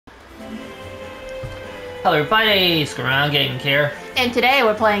Hello everybody, Screwaroundgaming here. And today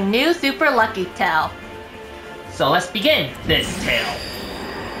we're playing New Super Lucky Tale. So let's begin this tale.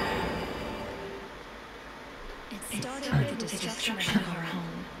 It started with the destruction of our home.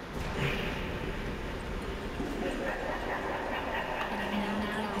 And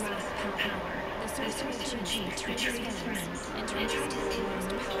now grasps power. The sorcerer achieved betrayed his friends and traced the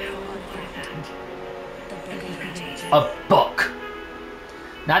most powerful artifact. The Book of Ages. A book.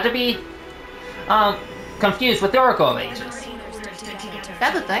 Not to be confused with the Oracle of Ages.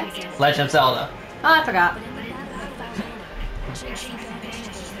 That's a thing. Legend of Zelda. Oh, I forgot.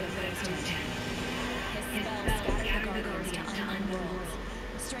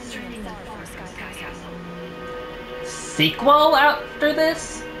 Sequel after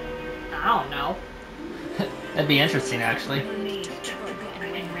this? I don't know. That'd be interesting, actually.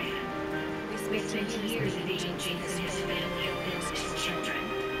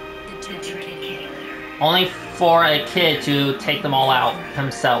 Only for a kid to take them all out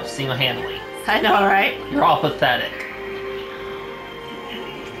himself, single-handedly. I know, right? You're all pathetic.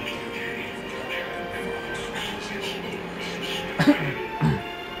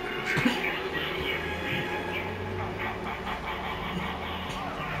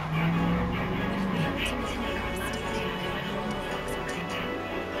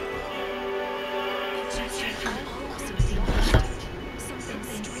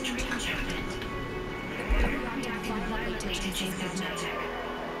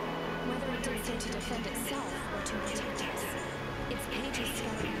 Whether it did so to defend itself or to protect us, its pages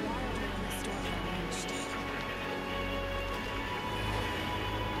scattered wildly in the storm that raged.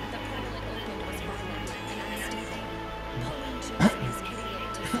 The portal it opened was violent and unstable, pulling Jason's kitty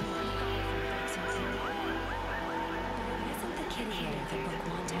to someone who got something. But it wasn't the kitty the book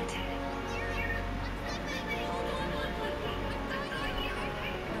wanted.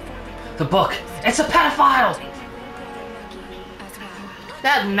 The book! It's a pedophile!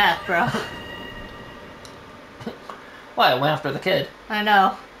 That's meth, bro. Why? I went after the kid. I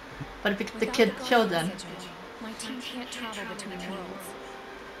know. But if it's the kid's children. My team can't travel between worlds.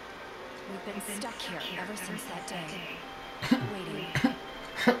 We've been stuck here ever since that day, waiting.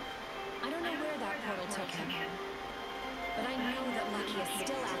 I don't know where that portal took him, but I know that Lucky is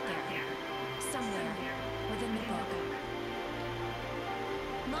still out there, somewhere within the book.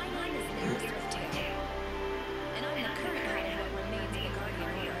 My name is Larry Swifttail, and I'm the current head of what remains of the Guardian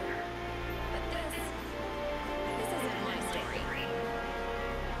Order. But this isn't my story.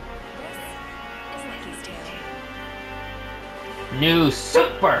 This is Lucky's tale. New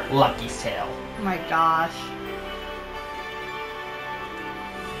Super Lucky's Tale. Oh my gosh.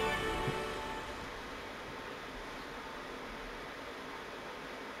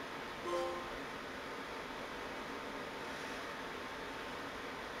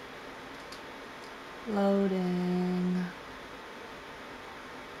 Loading.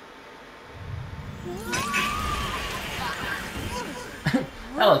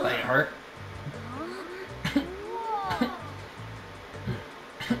 That looked like it hurt.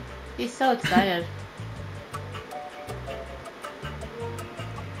 He's so excited.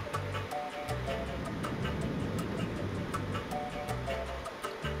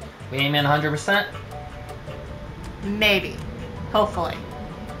 We aim in 100%? Maybe. Hopefully.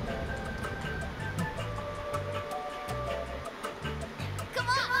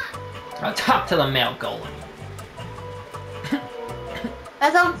 I'll talk to the male golem.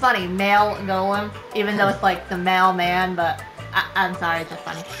 That sounds funny, male golem, even though it's like the male man, but I'm sorry, it's just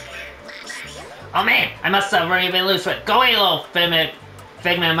funny. Oh man, I must have already been loose with. Go away, little figment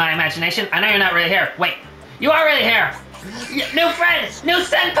of my imagination. I know you're not really here. Wait, you are really here. New friend, new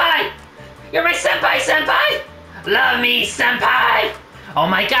senpai. You're my senpai. Love me, senpai. Oh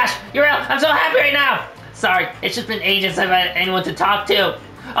my gosh, you're real. I'm so happy right now. Sorry, it's just been ages since I've had anyone to talk to.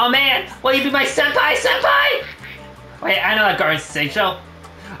 Oh man, will you be my senpai? Wait, I know that Guardian Sigil.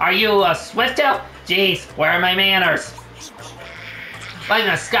 Are you a Swifttail? Jeez, where are my manners?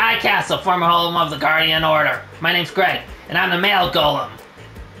 Welcome to Sky Castle, former home of the Guardian Order. My name's Greg, and I'm the male golem.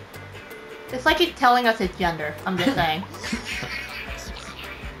 It's like he's telling us his gender, I'm just saying.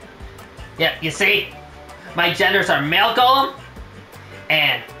 Yeah, you see? My genders are male golem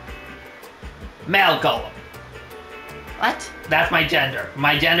and male golem. What? That's my gender.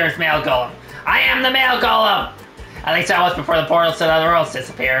 My gender is male golem. I am the male golem! At least I was before the portals to the other worlds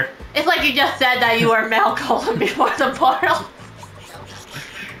disappeared. It's like you just said that you were male golem before the portal.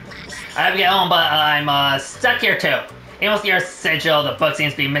 I have to get home, but I'm stuck here too. Even with your sigil, the book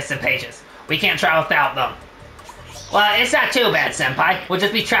seems to be missing pages. We can't travel without them. Well, it's not too bad, senpai. We'll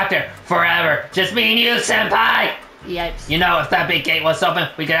just be trapped here forever. Just me and you, senpai! Yipes. You know, if that big gate was open,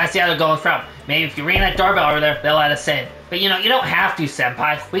 we could ask the other going from. Maybe if you ring that doorbell over there, they'll let us in. But you know, you don't have to,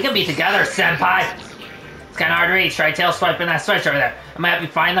 Senpai. We can be together, Senpai. It's kind of hard to reach. Try tail swiping that switch over there. I might help you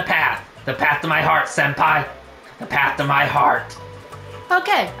find the path. The path to my heart, Senpai. The path to my heart.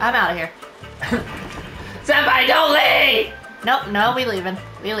 Okay, I'm out of here. Senpai, don't leave! Nope, no, we leaving.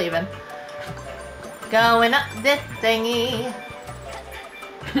 We leaving. Going up this thingy.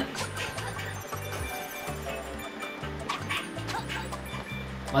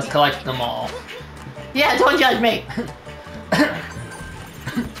 Let's collect them all. Yeah, don't judge me.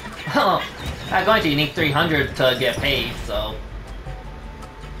 Well, I'm going to. You need 300 to get paid, so.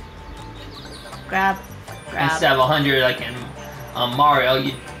 Grab. Instead of 100 like in Mario,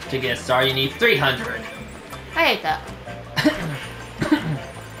 to get started, you need 300. I hate that.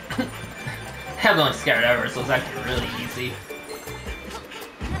 Everyone's scared ever, so it's actually really easy.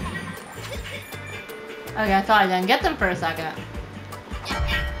 Okay, I thought I didn't get them for a second.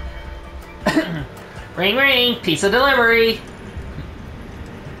 Ring ring, pizza delivery.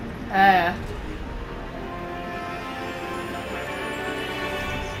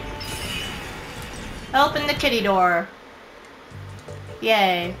 Open the kitty door.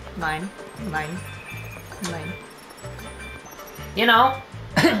 Yay. Mine. You know,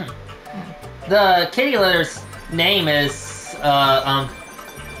 the kitty litter's name is a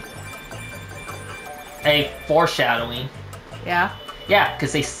foreshadowing. Yeah? Yeah,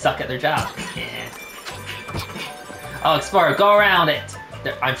 because they suck at their job. Yeah. Oh, Explorer, go around it.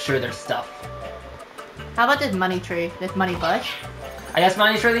 I'm sure there's stuff. How about this money tree? This money bush? I guess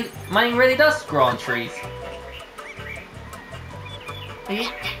money really does grow on trees.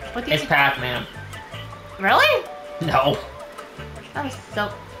 What do you It's Pac-Man. Really? No. That was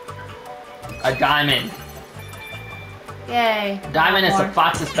so... A diamond. Yay. Diamond is More. a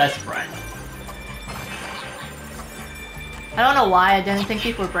fox's best friend. I don't know why I didn't think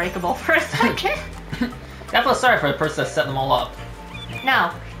these were breakable for a second. I feel sorry for the person that set them all up.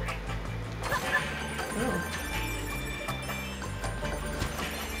 No. Ooh.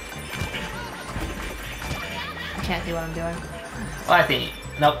 I can't see what I'm doing. Well, I think...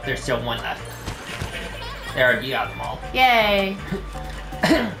 Nope, there's still one left. There, you got them all. Yay.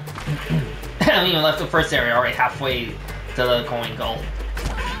 I even left the first area already halfway to the coin goal.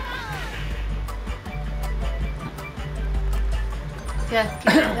 Just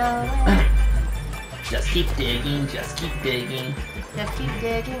keep going. Just keep digging, just keep digging. Just keep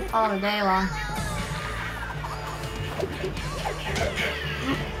digging all the day long.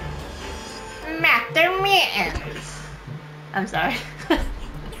 Master Mittens. I'm sorry.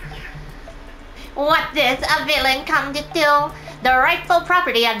 What does a villain come to do? The rightful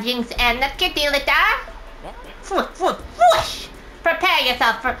property of Jinx and the kitty litter? Whoosh! Prepare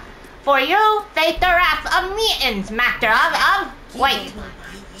yourself for you face the wrath of Mittens, Master of... Wait.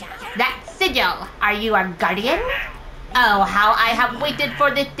 That sigil. Are you a guardian? Oh, how I have waited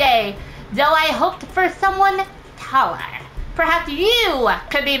for this day, though I hoped for someone taller. Perhaps you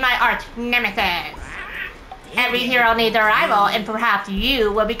could be my arch nemesis. Every hero needs a rival, and perhaps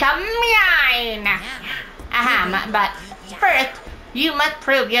you will become mine. Ahem, but first, you must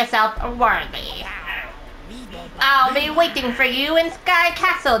prove yourself worthy. I'll be waiting for you in Sky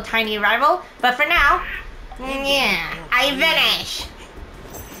Castle, tiny rival, but for now, yeah, I vanish.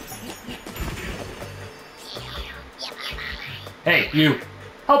 Hey, you!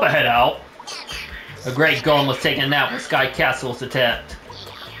 Help a head out! A great golem was taking a nap when Sky Castle was attacked.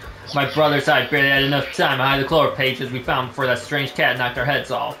 My brother's I barely had enough time to hide the clover pages we found before that strange cat knocked our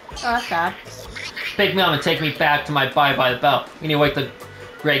heads off. Oh, that's sad. Pick me up and take me back to my body by the bell. We need to wake the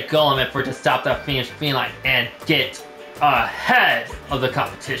great golem for it to stop that fiendish feline and get ahead of the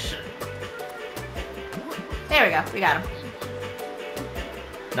competition. There we go. We got him.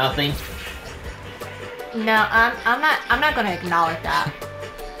 Nothing. No, I'm not gonna acknowledge that.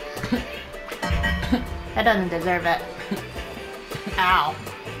 That doesn't deserve it. Ow.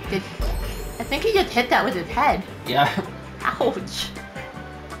 I think he just hit that with his head. Yeah. Ouch.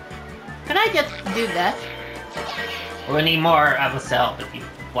 Can I just do this? We need more of us help if you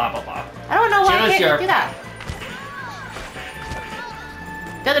blah blah blah. I don't know why I Choose can't your- just do that.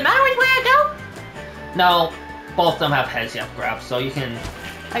 Does it matter which way I go? No, both of them have heads you have to grab, so you can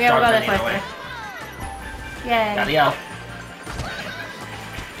Okay, we'll start go from this way either way. first. Yay. Gotta yell.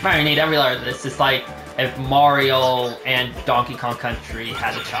 Mario, you need every letter of this. It's like if Mario and Donkey Kong Country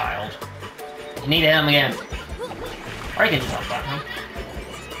had a child. You need to hit him again. Or you can jump on him.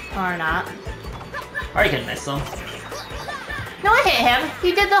 Or not. Or you can miss him. No, I hit him.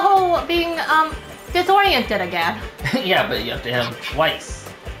 He did the whole being, disoriented again. Yeah, but you have to hit him twice.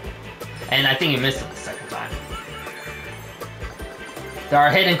 And I think you missed him the second time. There are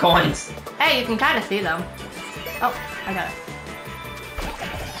hidden coins. Hey, you can kind of see them. Oh, I got it.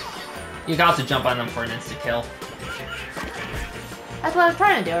 You can also jump on them for an instant kill. That's what I was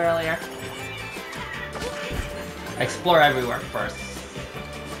trying to do earlier. Explore everywhere first.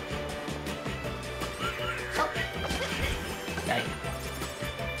 Okay.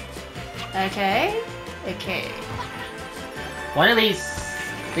 Okay. Okay. One of these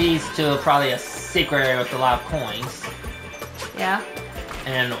leads to probably a secret area with a lot of coins. Yeah.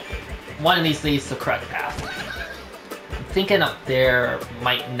 And one of these leads to the correct path. I'm thinking up there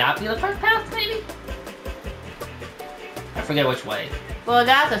might not be the correct path, maybe? I forget which way. Well,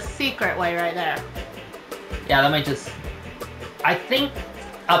 that's a secret way right there. Yeah, that might just... I think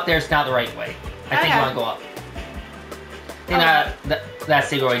up there's not the right way. I think you want to go up. I think that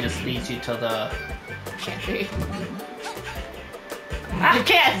secret way just leads you to the... Can't see. I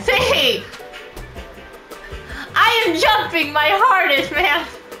can't see! I am jumping my hardest, man!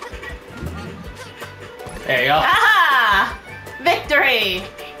 There you go. Aha! Victory!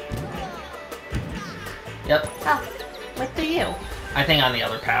 Yep. Oh, what do you? I think on the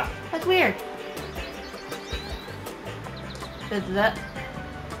other path. That's weird. This is it?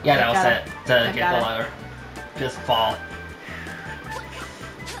 Yeah, that was Got it. To get the letter. Just fall.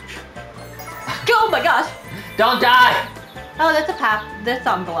 Oh my gosh! Don't die! Oh, that's a path. There's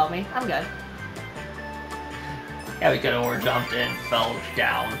something below me. I'm good. Yeah, we could have over-jumped and fell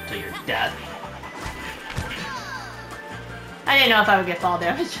down to your death. I didn't know if I would get fall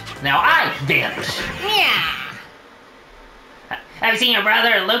damage. Now I vanish! Yeah! Have you seen your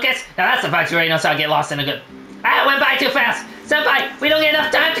brother, Lucas? Now that's the fact you already knows how to get lost in a good... Ah, it went by too fast! Senpai, we don't get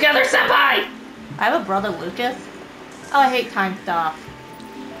enough time together, Senpai! I have a brother, Lucas. Oh, I hate time stuff.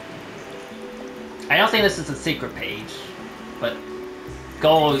 I don't think this is a secret page, but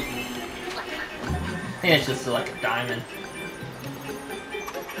go... I think it's just like a diamond.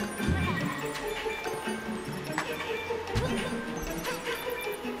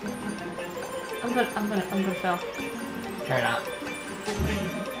 I'm gonna fail. Try not.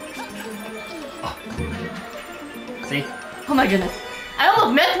 Oh. See? Oh my goodness. I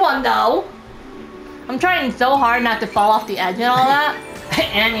almost missed one though. I'm trying so hard not to fall off the edge and all that.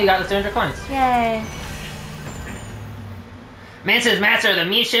 And you got the 300 coins. Yay. Mrs. Master of the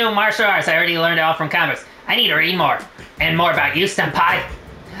Mishu martial arts. I already learned it all from comics. I need to read more. And more about you, Senpai.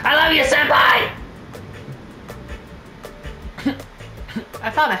 I love you, Senpai! I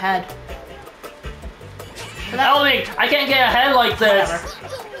found a head. Help me! I can't get a head like this!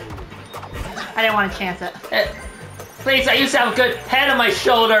 Whatever. I didn't want to chance it. Please, I used to have a good head on my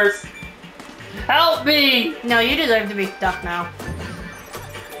shoulders! Help me! No, you deserve to be stuck now.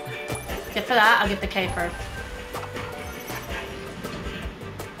 Get for that, I'll get the K first.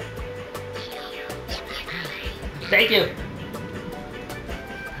 Thank you.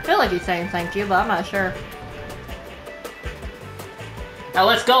 I feel like he's saying thank you, but I'm not sure. Now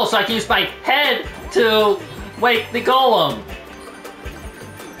let's go so I can use my head to wake the golem.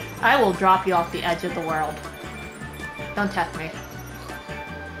 I will drop you off the edge of the world. Don't test me.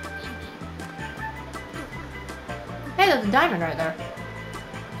 Hey, there's a diamond right there.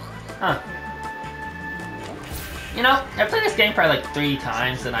 Huh. You know, I've played this game probably like 3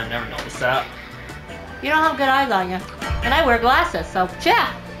 times and I've never noticed that. You don't have good eyes on you. And I wear glasses, so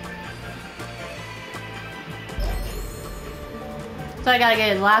yeah. So I gotta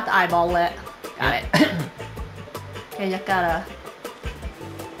get his last eyeball lit. Got it. Okay, just gotta...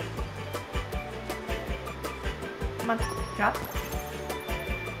 Come on, drop.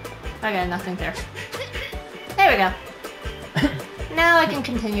 Okay, nothing there. There we go. Now I can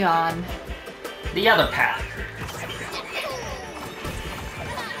continue on. The other path.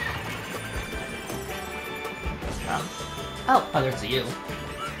 Oh, there's you.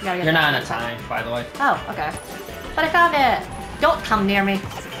 gotta get You're not in a time, by the way. Oh, okay. But I found it! Don't come near me.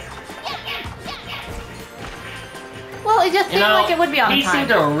 Well, it just seemed like it would be on he time. seemed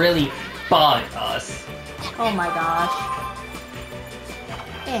to really bug us. Oh my gosh.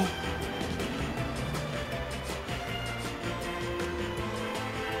 Eh.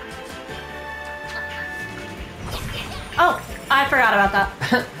 Oh, I forgot about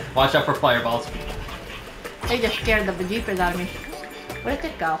that. Watch out for fireballs. They just scared the bejeepers out of me. Where did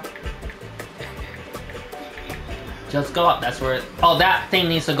it go? Just go up, that's where oh, that thing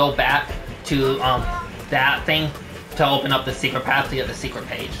needs to go back to, that thing to open up the secret path to get the secret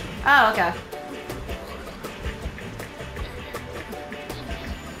page. Oh, okay.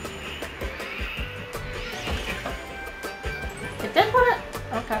 Is this what it?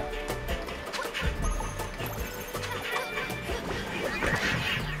 Okay.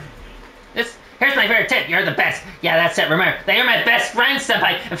 Here's my favorite tip, you're the best. Yeah, that's it. Remember, they are my best friends,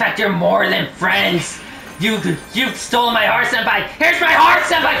 Senpai. In fact, you're more than friends. You've stolen my heart, Senpai. Here's my heart,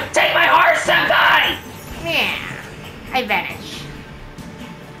 Senpai. Take my heart, Senpai. Yeah. I vanish.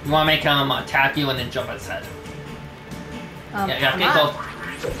 You want to make him attack you and then jump on his head? Yeah, come okay, on. go.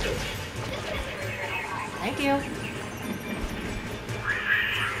 Thank you.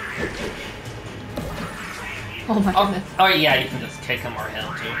 Oh my goodness. Oh yeah, you can just kick him or hit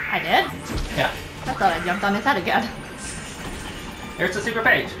him too. I did? Yeah. I thought I jumped on his head again. Here's the secret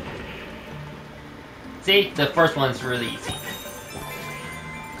page. See, the first one's really easy.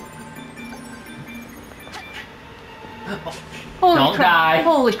 Holy Don't crap. die.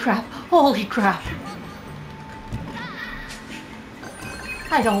 Holy crap. Holy crap.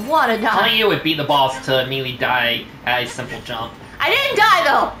 I don't want to die. Only you would beat the boss to immediately die at a simple jump. I didn't die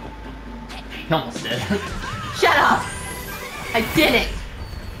though. You almost did. Shut up. I didn't.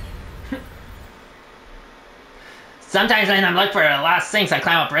 Sometimes when I'm looking for the last things, I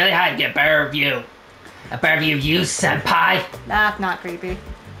climb up really high to get a better view. A better view of you, Senpai. That's not creepy.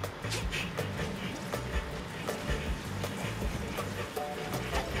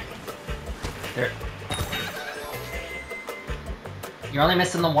 There. You're only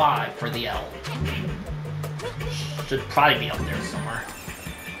missing the Y for the L. Should probably be up there somewhere.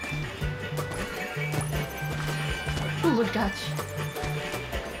 Ooh, Dutch.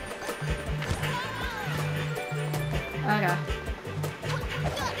 Okay.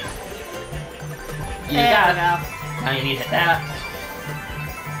 You There got we it. go. Now you need to hit that.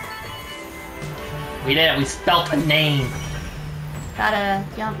 We did it. We spelt a name. Gotta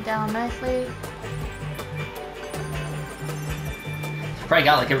jump down nicely. Probably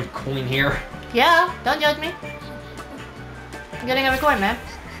got like every coin here. Yeah, don't judge me. I'm getting every coin, man.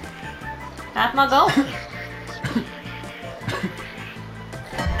 That's my goal.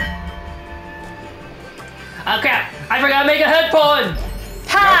 Oh crap! I forgot to make a head pun!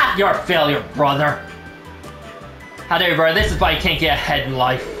 Ha! You're a failure, brother. How dare you, brother? This is why you can't get ahead in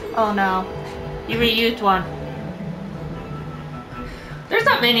life. Oh no. You reused one. There's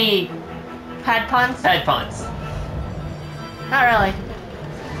not many Head puns? head puns. Not really.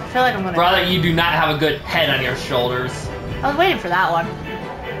 I feel like I'm gonna. Brother, you do not have a good head on your shoulders. I was waiting for that one.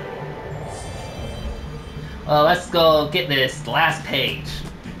 Well, let's go get this last page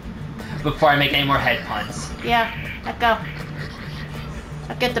before I make any more head puns. Yeah, let's go.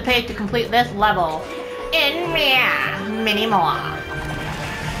 Let's get the page to complete this level. In many more.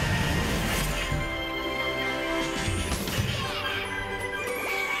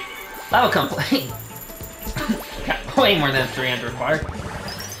 Level complete. Got way more than 300 required.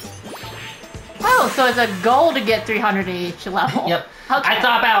 Oh, so it's a goal to get 300 in each level. Yep. Okay. I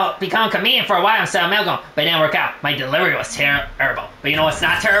thought about becoming a comedian for a while instead of Milgone, but it didn't work out. My delivery was terrible. But you know what's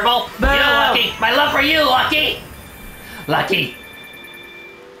not terrible? Boo! You, Lucky. My love for you, Lucky. Lucky.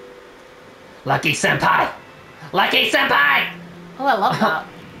 Lucky Senpai. Lucky Senpai. Oh, I love that.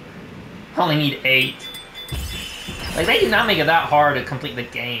 I only need 8. Like, they did not make it that hard to complete the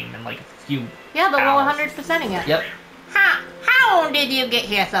game in like a few Yeah, but hours. we're 100%ing it. Yep. How did you get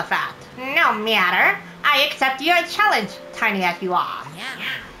here so fast? No matter. I accept your challenge, tiny as you are.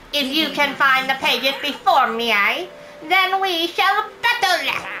 If you can find the pages before me, then we shall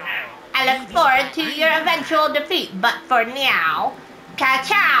battle. I look forward to your eventual defeat, but for now,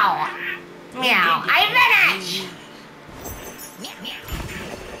 ka-chow. Meow, I vanish.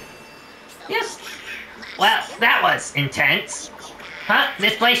 Yes. Well, that was intense. Huh?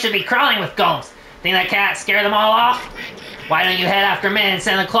 This place should be crawling with golems. Think that cat scare them all off? Why don't you head after me and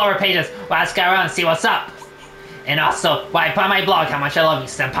send the clover pages while I scout around and see what's up? And also, why I put on my blog how much I love you,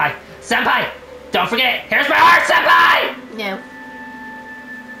 Senpai. Senpai! Don't forget, here's my heart, Senpai! No.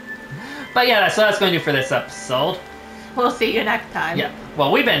 But yeah, that's what that's going to do for this episode. We'll see you next time. Yeah,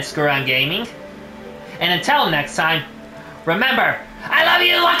 well, we've been Screwaroundgaming. And until next time, remember, I love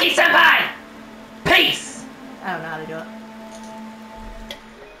you, Lucky Senpai! Peace! I don't know how to do it.